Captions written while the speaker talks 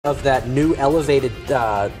of that new elevated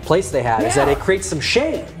place they had is that it creates some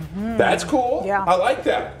shade. That's cool. Yeah. I like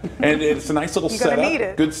that. And it's a nice little setup. Need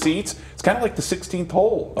it. Good seats. It's kind of like the 16th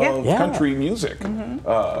hole of country music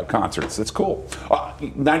concerts. It's cool.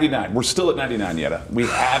 99. We're still at 99 yet. We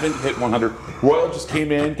haven't hit 100. Royal just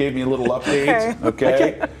came in, gave me a little update.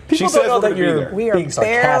 Okay. People She don't says know we're that going to be you're there. We are being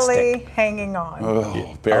sarcastic. barely hanging on.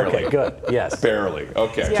 Oh, barely. Okay, good. Yes. Barely.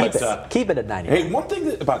 Okay. Yes. Keep it at 99. Hey, one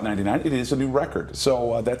thing about 99, it is a new record.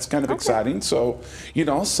 So that's kind of exciting. So, you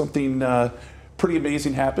know, something pretty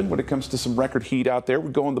amazing happened when it comes to some record heat out there.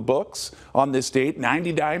 We go in the books on this date,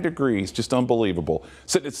 99 degrees, just unbelievable.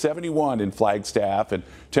 Sitting at 71 in Flagstaff and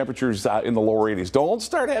temperatures in the lower 80s. Don't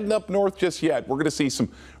start heading up north just yet. We're going to see some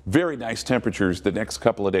very nice temperatures the next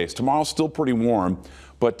couple of days. Tomorrow's still pretty warm,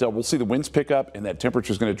 but we'll see the winds pick up and that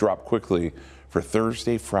temperature is going to drop quickly for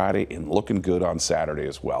Thursday, Friday, and looking good on Saturday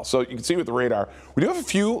as well. So you can see with the radar, we do have a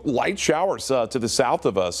few light showers to the south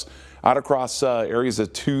of us out across areas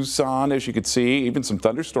of Tucson, as you can see, even some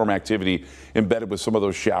thunderstorm activity embedded with some of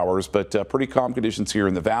those showers, but pretty calm conditions here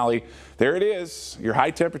in the valley. There it is, your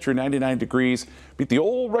high temperature, 99 degrees. Beat the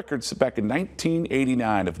old record set back in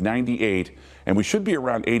 1989 of 98, and we should be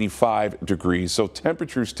around 85 degrees. So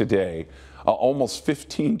temperatures today, almost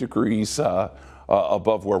 15 degrees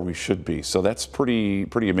above where we should be. So that's pretty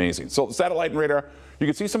amazing. So the satellite and radar, you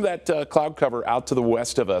can see some of that cloud cover out to the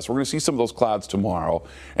west of us. We're going to see some of those clouds tomorrow,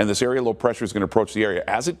 and this area low pressure is going to approach the area.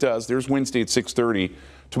 As it does, there's Wednesday at 6:30.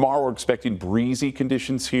 Tomorrow we're expecting breezy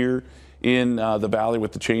conditions here in the valley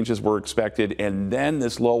with the changes we're expected, and then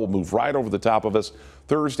this low will move right over the top of us.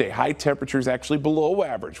 Thursday, high temperatures actually below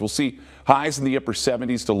average. We'll see highs in the upper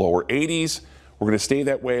 70s to lower 80s. We're going to stay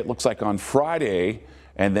that way, it looks like, on Friday.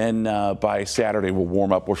 And then by Saturday, we'll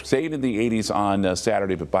warm up. We're staying in the 80s on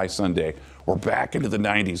Saturday, but by Sunday, we're back into the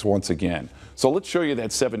 90s once again. So let's show you that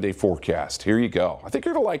 7-day forecast. Here you go. I think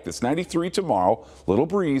you're going to like this. 93 tomorrow, a little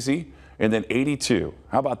breezy, and then 82.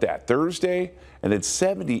 How about that? Thursday, and then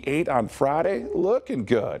 78 on Friday. Looking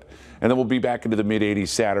good. And then we'll be back into the mid-80s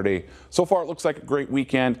Saturday. So far, it looks like a great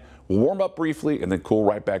weekend. We'll warm up briefly and then cool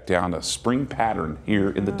right back down, a spring pattern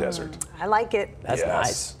here in the desert. I like it. That's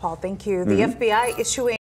nice. Paul, thank you. The FBI issuing